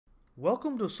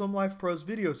Welcome to SwimLifePro's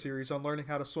video series on learning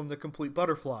how to swim the complete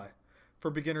butterfly.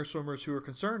 For beginner swimmers who are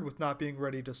concerned with not being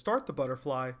ready to start the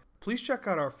butterfly, please check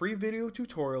out our free video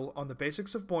tutorial on the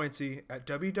basics of buoyancy at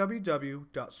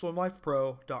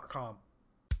www.swimlifepro.com.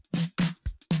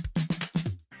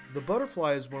 The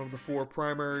butterfly is one of the 4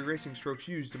 primary racing strokes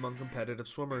used among competitive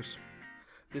swimmers.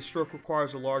 This stroke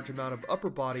requires a large amount of upper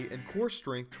body and core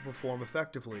strength to perform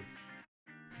effectively.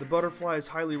 The butterfly is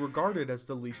highly regarded as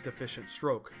the least efficient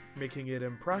stroke, making it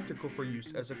impractical for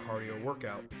use as a cardio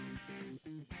workout.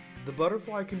 The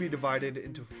butterfly can be divided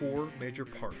into 4 major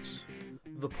parts: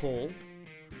 the pull,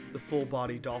 the full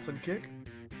body dolphin kick,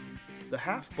 the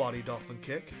half body dolphin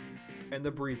kick, and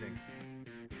the breathing.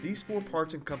 These 4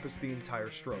 parts encompass the entire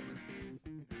stroke.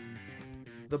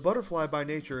 The butterfly by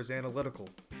nature is analytical.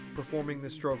 Performing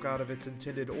this stroke out of its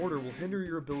intended order will hinder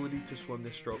your ability to swim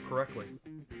this stroke correctly.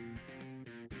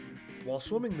 While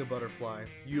swimming the butterfly,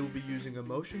 you'll be using a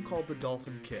motion called the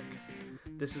dolphin kick.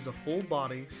 This is a full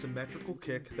body, symmetrical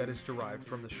kick that is derived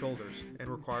from the shoulders and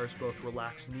requires both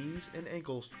relaxed knees and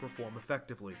ankles to perform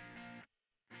effectively.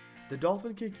 The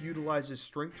dolphin kick utilizes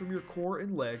strength from your core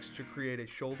and legs to create a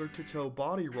shoulder-to-toe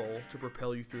body roll to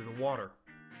propel you through the water.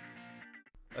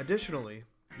 Additionally,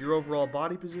 your overall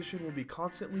body position will be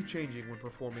constantly changing when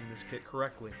performing this kick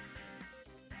correctly.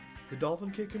 The dolphin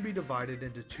kick can be divided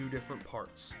into 2 different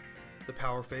parts: the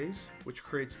power phase, which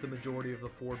creates the majority of the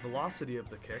forward velocity of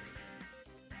the kick,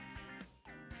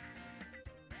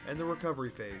 and the recovery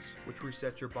phase, which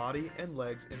resets your body and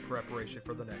legs in preparation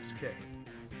for the next kick.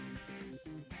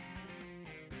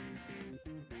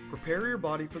 Prepare your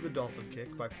body for the dolphin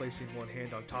kick by placing one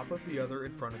hand on top of the other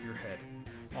in front of your head,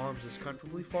 arms as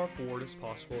comfortably far forward as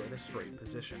possible in a straight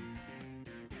position.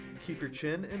 Keep your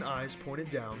chin and eyes pointed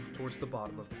down towards the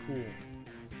bottom of the pool.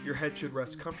 Your head should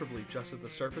rest comfortably just at the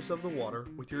surface of the water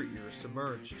with your ears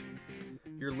submerged.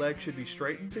 Your legs should be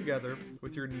straightened together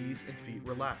with your knees and feet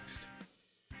relaxed.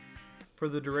 For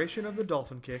the duration of the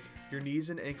dolphin kick, your knees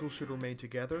and ankles should remain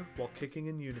together while kicking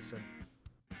in unison.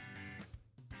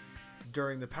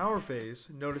 During the power phase,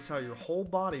 notice how your whole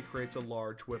body creates a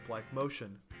large whip-like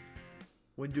motion.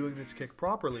 When doing this kick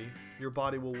properly, your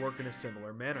body will work in a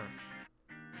similar manner.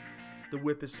 The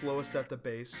whip is slowest at the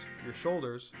base, your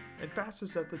shoulders, and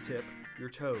fastest at the tip, your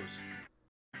toes.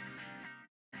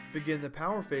 Begin the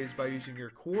power phase by using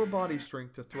your core body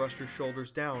strength to thrust your shoulders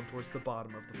down towards the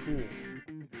bottom of the pool.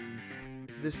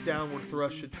 This downward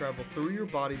thrust should travel through your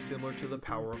body similar to the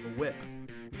power of a whip,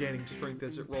 gaining strength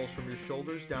as it rolls from your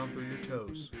shoulders down through your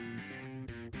toes.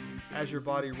 As your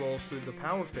body rolls through the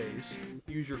power phase,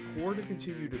 use your core to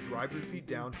continue to drive your feet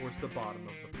down towards the bottom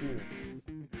of the pool.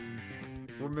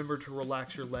 Remember to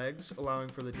relax your legs, allowing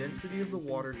for the density of the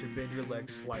water to bend your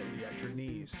legs slightly at your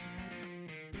knees.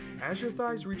 As your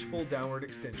thighs reach full downward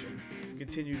extension,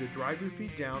 continue to drive your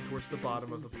feet down towards the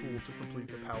bottom of the pool to complete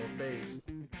the power phase.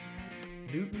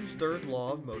 Newton's third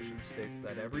law of motion states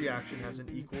that every action has an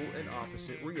equal and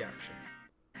opposite reaction.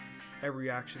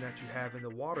 Every action that you have in the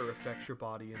water affects your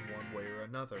body in one way or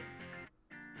another.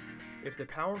 If the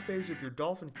power phase of your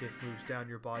dolphin kick moves down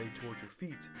your body towards your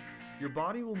feet, your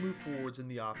body will move forwards in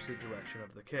the opposite direction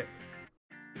of the kick.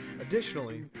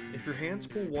 Additionally, if your hands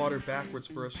pull water backwards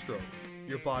for a stroke,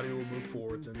 your body will move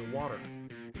forwards in the water.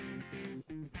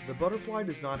 The butterfly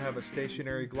does not have a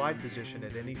stationary glide position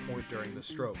at any point during the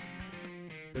stroke.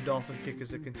 The dolphin kick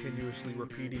is a continuously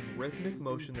repeating rhythmic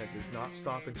motion that does not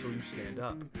stop until you stand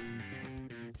up.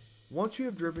 Once you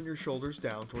have driven your shoulders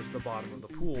down towards the bottom of the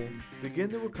pool, begin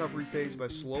the recovery phase by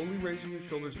slowly raising your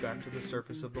shoulders back to the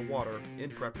surface of the water in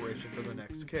preparation for the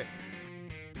next kick.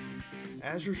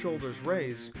 As your shoulders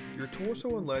raise, your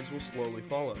torso and legs will slowly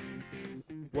follow.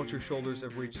 Once your shoulders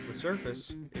have reached the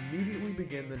surface, immediately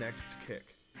begin the next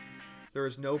kick. There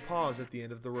is no pause at the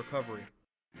end of the recovery.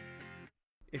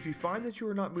 If you find that you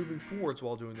are not moving forwards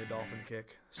while doing the dolphin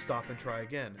kick, stop and try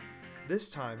again, this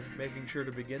time making sure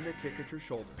to begin the kick at your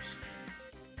shoulders.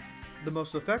 The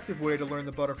most effective way to learn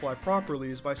the butterfly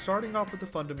properly is by starting off with the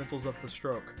fundamentals of the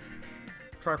stroke.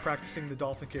 Try practicing the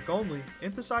dolphin kick only,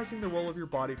 emphasizing the roll of your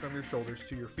body from your shoulders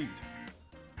to your feet.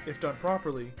 If done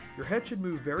properly, your head should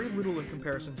move very little in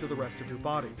comparison to the rest of your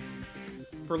body.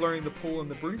 For learning the pull and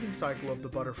the breathing cycle of the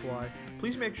butterfly,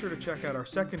 please make sure to check out our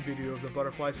second video of the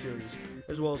butterfly series,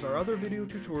 as well as our other video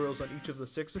tutorials on each of the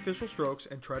 6 official strokes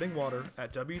and treading water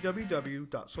at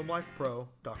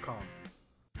www.swimlifepro.com.